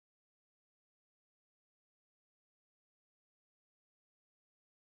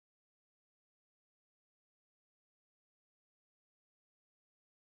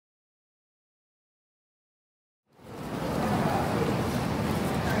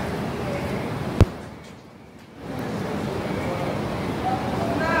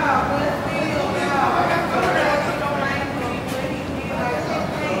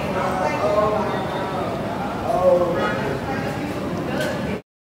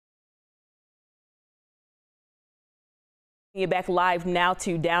You back live now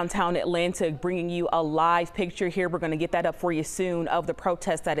to downtown Atlanta, bringing you a live picture here. We're going to get that up for you soon of the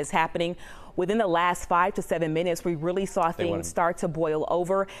protest that is happening. Within the last 5 to 7 minutes, we really saw things start to boil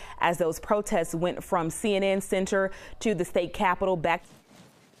over as those protests went from CNN Center to the state capitol back to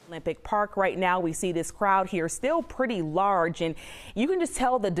Olympic Park. Right now, we see this crowd here still pretty large, and you can just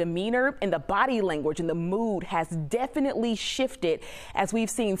tell the demeanor and the body language and the mood has definitely shifted as we've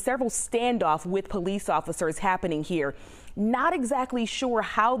seen several standoffs with police officers happening here. Not exactly sure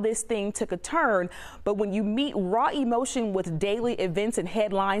how this thing took a turn, but when you meet raw emotion with daily events and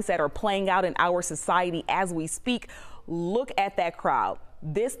headlines that are playing out in our society as we speak, look at that crowd.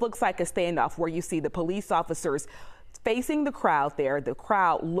 This looks like a standoff where you see the police officers facing the crowd there, the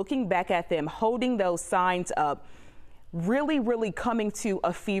crowd looking back at them, holding those signs up, really coming to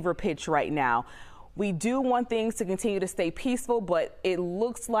a fever pitch right now. We do want things to continue to stay peaceful, but it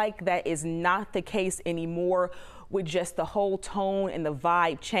looks like that is not the case anymore, with just the whole tone and the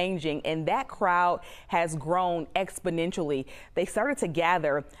vibe changing, and that crowd has grown exponentially. They started to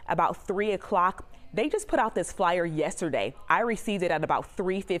gather about 3 o'clock. They just put out this flyer yesterday. I received it at about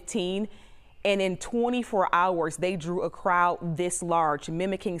 3:15. And in 24 hours, they drew a crowd this large,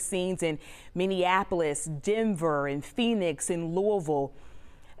 mimicking scenes in Minneapolis, Denver, and Phoenix, and Louisville.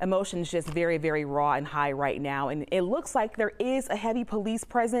 Emotions just very raw and high right now. And it looks like there is a heavy police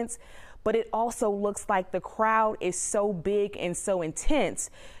presence, but it also looks like the crowd is so big and so intense.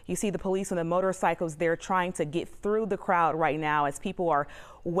 You see the police on the motorcycles there trying to get through the crowd right now as people are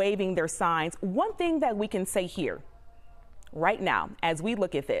waving their signs. One thing that we can say here right now, as we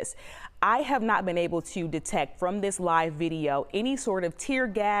look at this, I have not been able to detect from this live video any sort of tear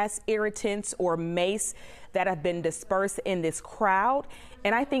gas, irritants, or mace that have been dispersed in this crowd.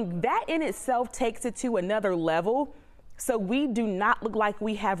 And I think that in itself takes it to another level. So we do not look like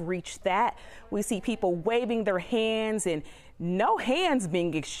we have reached that. We see people waving their hands and no hands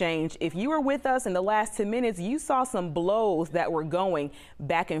being exchanged. If you were with us in the last 10 minutes, you saw some blows that were going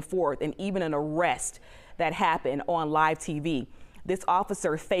back and forth, and even an arrest that happened on live TV. This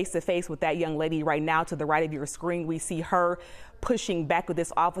officer face to face with that young lady right now to the right of your screen. We see her pushing back with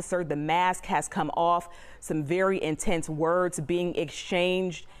this officer. The mask has come off. Some very intense words being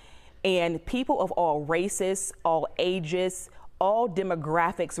exchanged. And people of all races, all ages, all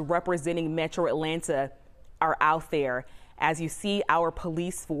demographics representing Metro Atlanta are out there. As you see our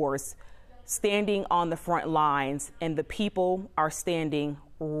police force standing on the front lines, and the people are standing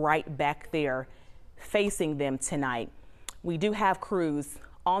right back there facing them tonight. We do have crews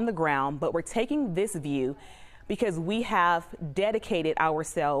on the ground, but we're taking this view because we have dedicated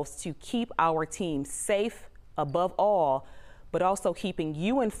ourselves to keep our team safe above all, but also keeping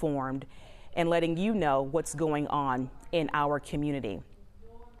you informed and letting you know what's going on in our community.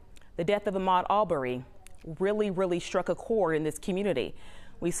 The death of Ahmaud Arbery really struck a chord in this community.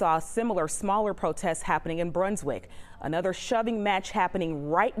 We saw similar smaller protests happening in Brunswick. Another shoving match happening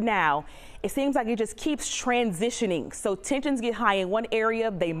right now. It seems like it just keeps transitioning. So tensions get high in one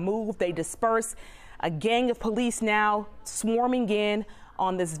area, they move, they disperse. A gang of police now swarming in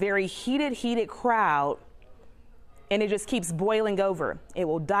on this very heated crowd. And it just keeps boiling over. It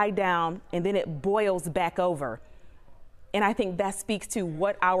will die down and then it boils back over. And I think that speaks to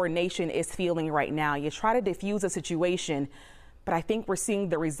what our nation is feeling right now. You try to diffuse a situation, but I think we're seeing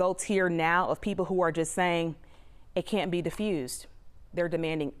the results here now of people who are just saying it can't be diffused. They're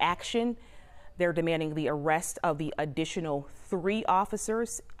demanding action. They're demanding the arrest of the additional 3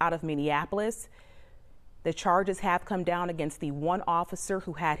 officers out of Minneapolis. The charges have come down against the one officer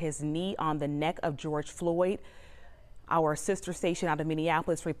who had his knee on the neck of George Floyd. Our sister station out of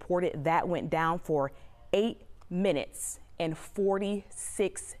Minneapolis reported that went down for 8 minutes and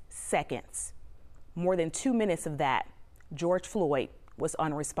 46 seconds. More than 2 minutes of that, George Floyd was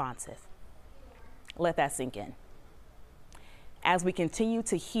unresponsive. Let that sink in. As we continue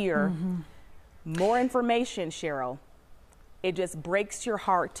to hear more information, Cheryl, it just breaks your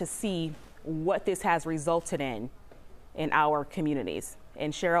heart to see what this has resulted in our communities.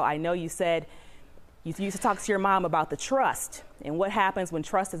 And Cheryl, I know you said you used to talk to your mom about the trust and what happens when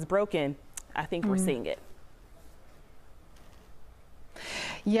trust is broken. I think we're seeing it.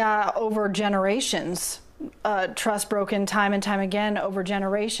 Yeah, over generations. Trust broken time and time again over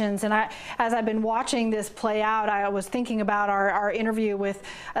generations. And as I've been watching this play out, I was thinking about our interview with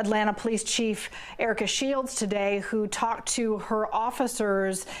Atlanta Police Chief Erica Shields today, who talked to her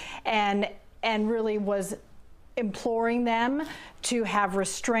officers and really was imploring them to have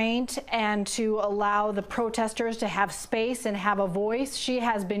restraint and to allow the protesters to have space and have a voice. She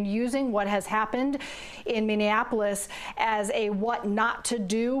has been using what has happened in Minneapolis as a what not to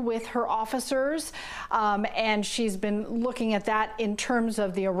do with her officers. And she's been looking at that in terms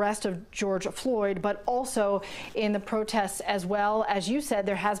of the arrest of George Floyd, but also in the protests as well. As you said,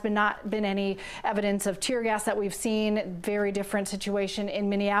 there has not been any evidence of tear gas that we've seen. Very different situation in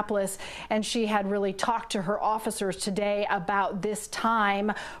Minneapolis. And she had really talked to her officers today about this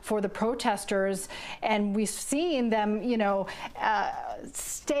time for the protesters, and we've seen them,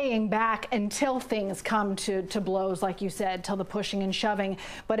 staying back until things come to blows, like you said, till the pushing and shoving.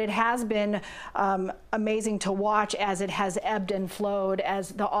 But it has been amazing to watch as it has ebbed and flowed, as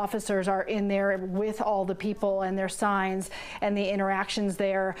the officers are in there with all the people and their signs and the interactions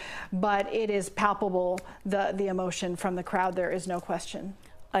there. But it is palpable, the emotion from the crowd. There is no question.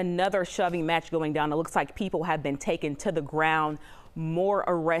 Another shoving match going down. It looks like people have been taken to the ground. More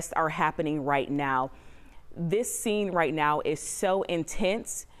arrests are happening right now. This scene right now is so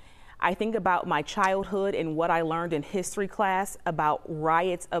intense. I think about my childhood and what I learned in history class about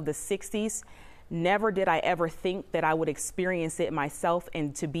riots of the 60s. Never did I ever think that I would experience it myself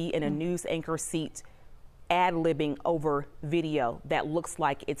and to be in a news anchor seat ad-libbing over video that looks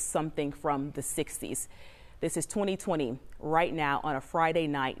like it's something from the 60s. This is 2020 right now on a Friday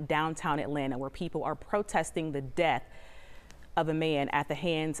night downtown Atlanta, where people are protesting the death of a man at the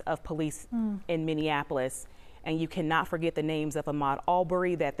hands of police in Minneapolis. And you cannot forget the names of Ahmaud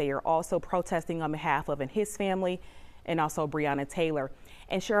Arbery that they are also protesting on behalf of, and his family, and also Breonna Taylor.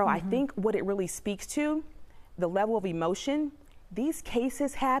 And Cheryl, I think what it really speaks to, the level of emotion, these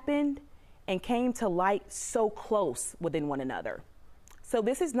cases happened and came to light so close within one another. So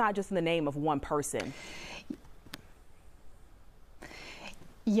this is not just in the name of one person.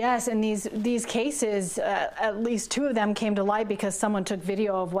 Yes, and these cases, at least two of them came to light because someone took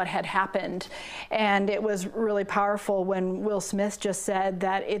video of what had happened. And it was really powerful when Will Smith just said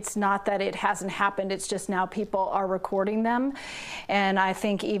that it's not that it hasn't happened, it's just now people are recording them. And I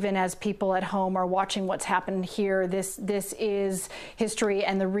think even as people at home are watching what's happened here, this is history,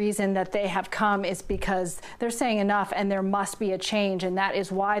 and the reason that they have come is because they're saying enough and there must be a change, and that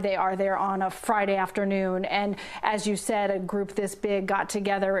is why they are there on a Friday afternoon. And as you said, a group this big got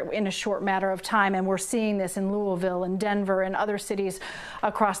together in a short matter of time, and we're seeing this in Louisville and Denver and other cities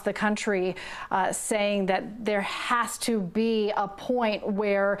across the country, saying that there has to be a point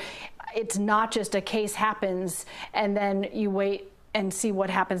where it's not just a case happens and then you wait and see what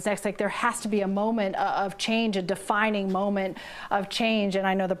happens next. Like, there has to be a moment of change, a defining moment of change. And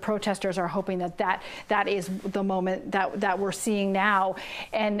I know the protesters are hoping that is the moment that we're seeing now.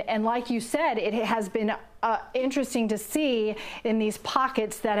 And like you said, it has been interesting to see in these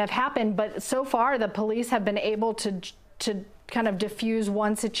pockets that have happened. But so far, the police have been able to kind of diffuse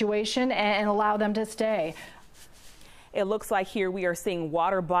one situation and allow them to stay. It looks like here we are seeing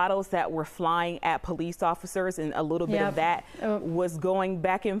water bottles that were flying at police officers, and a little bit of that was going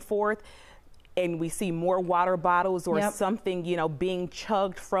back and forth. And we see more water bottles or something, being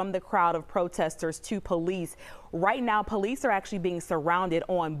chugged from the crowd of protesters to police. Right now, police are actually being surrounded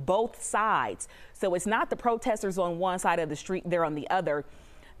on both sides. So it's not the protesters on one side of the street, they're on the other.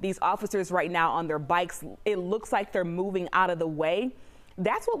 These officers right now on their bikes, it looks like they're moving out of the way.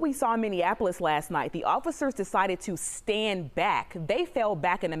 That's what we saw in Minneapolis last night. The officers decided to stand back. They fell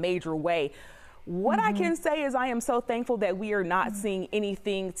back in a major way. What I can say is I am so thankful that we are not seeing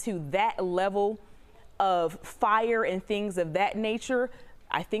anything to that level of fire and things of that nature.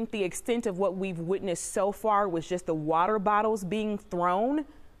 I think the extent of what we've witnessed so far was just the water bottles being thrown.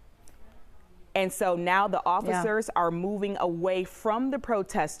 And so now the officers are moving away from the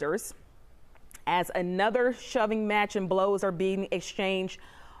protesters as another shoving match and blows are being exchanged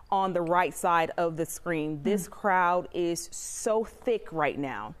on the right side of the screen. This crowd is so thick right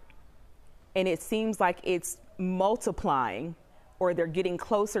now, and it seems like it's multiplying, or they're getting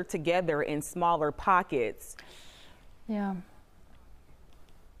closer together in smaller pockets. Yeah.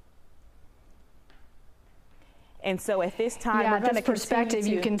 And so at this time, we're going to perspective,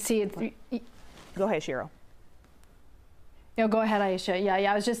 you can see it. Go ahead, Cheryl. No, go ahead, Aisha. Yeah,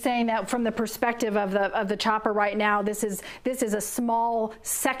 I was just saying that from the perspective of the chopper right now, this is a small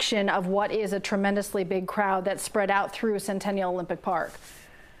section of what is a tremendously big crowd that's spread out through Centennial Olympic Park.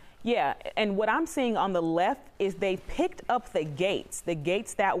 Yeah, and what I'm seeing on the left is they picked up the gates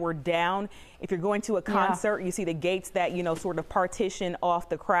that were down. If you're going to a concert, you see the gates that, sort of partition off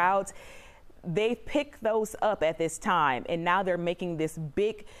the crowds. They picked those up at this time, and now they're making this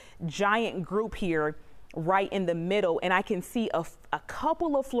big, giant group here right in the middle, and I can see a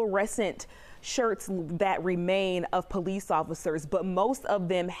couple of fluorescent shirts that remain of police officers, but most of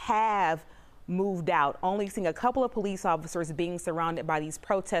them have moved out. Only seeing a couple of police officers being surrounded by these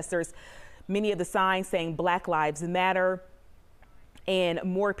protesters. Many of the signs saying Black Lives Matter, and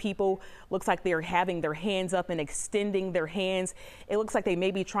more people looks like they're having their hands up and extending their hands. It looks like they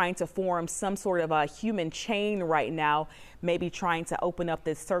may be trying to form some sort of a human chain right now, maybe trying to open up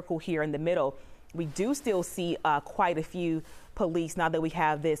this circle here in the middle. We do still see quite a few police now that we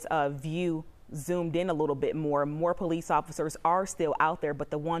have this view zoomed in a little bit more. More police officers are still out there, but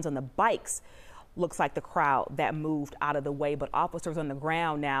the ones on the bikes looks like the crowd that moved out of the way, but officers on the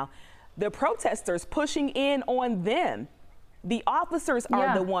ground now. The protesters pushing in on them. The officers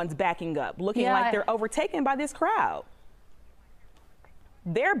are the ones backing up, looking like they're overtaken by this crowd.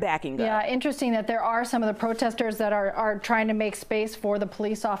 They're backing up. Yeah, interesting that there are some of the protesters that are trying to make space for the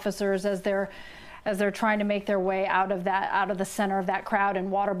police officers as they're trying to make their way out of the center of that crowd, and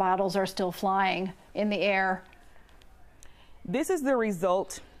water bottles are still flying in the air. This is the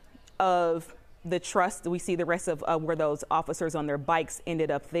result of the trust. We see the rest of where those officers on their bikes ended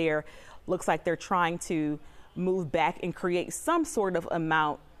up there. Looks like they're trying to move back and create some sort of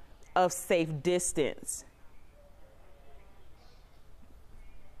amount of safe distance.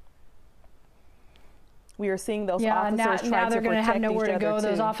 We are seeing those officers now they're going to have nowhere to go.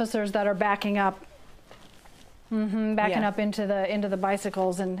 Those officers that are backing up, up into the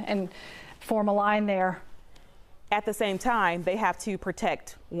bicycles and form a line there. At the same time, they have to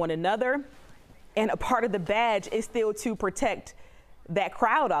protect one another, and a part of the badge is still to protect that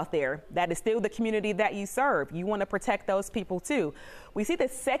crowd out there. That is still the community that you serve. You want to protect those people too. We see the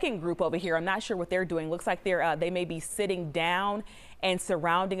second group over here. I'm not sure what they're doing. Looks like they may be sitting down and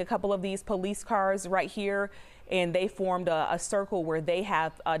surrounding a couple of these police cars right here, and they formed a circle where they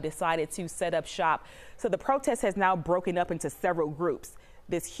have decided to set up shop. So the protest has now broken up into several groups.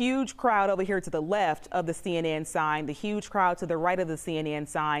 This huge crowd over here to the left of the CNN sign, the huge crowd to the right of the CNN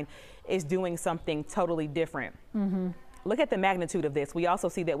sign is doing something totally different. Look at the magnitude of this. We also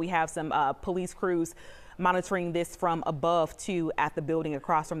see that we have some police crews monitoring this from above too at the building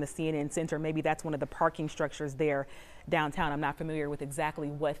across from the CNN Center. Maybe that's one of the parking structures there downtown. I'm not familiar with exactly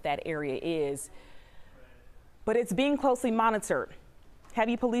what that area is, but it's being closely monitored.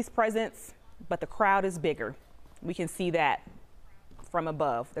 Heavy police presence, but the crowd is bigger. We can see that from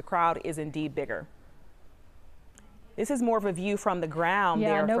above. The crowd is indeed bigger. This is more of a view from the ground.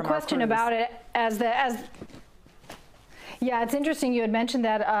 Yeah, no question about it. Yeah, it's interesting. You had mentioned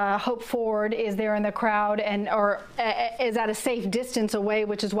that Hope Ford is there in the crowd or is at a safe distance away,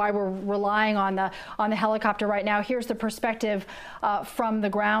 which is why we're relying on the helicopter right now. Here's the perspective from the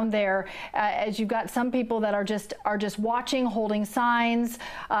ground there. As you've got some people that are just watching, holding signs.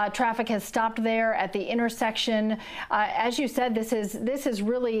 Traffic has stopped there at the intersection. As you said, this is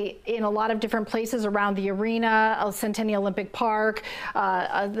really in a lot of different places around the arena, Centennial Olympic Park,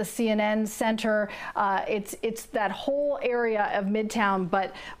 the CNN Center. It's that whole area of Midtown,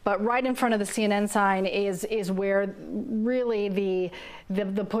 but right in front of the CNN sign is where really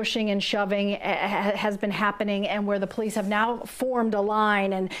the pushing and shoving has been happening, and where the police have now formed a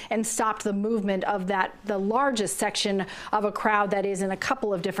line and stopped the movement of the largest section of a crowd that is in a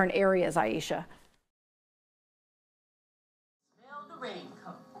couple of different areas, Aisha.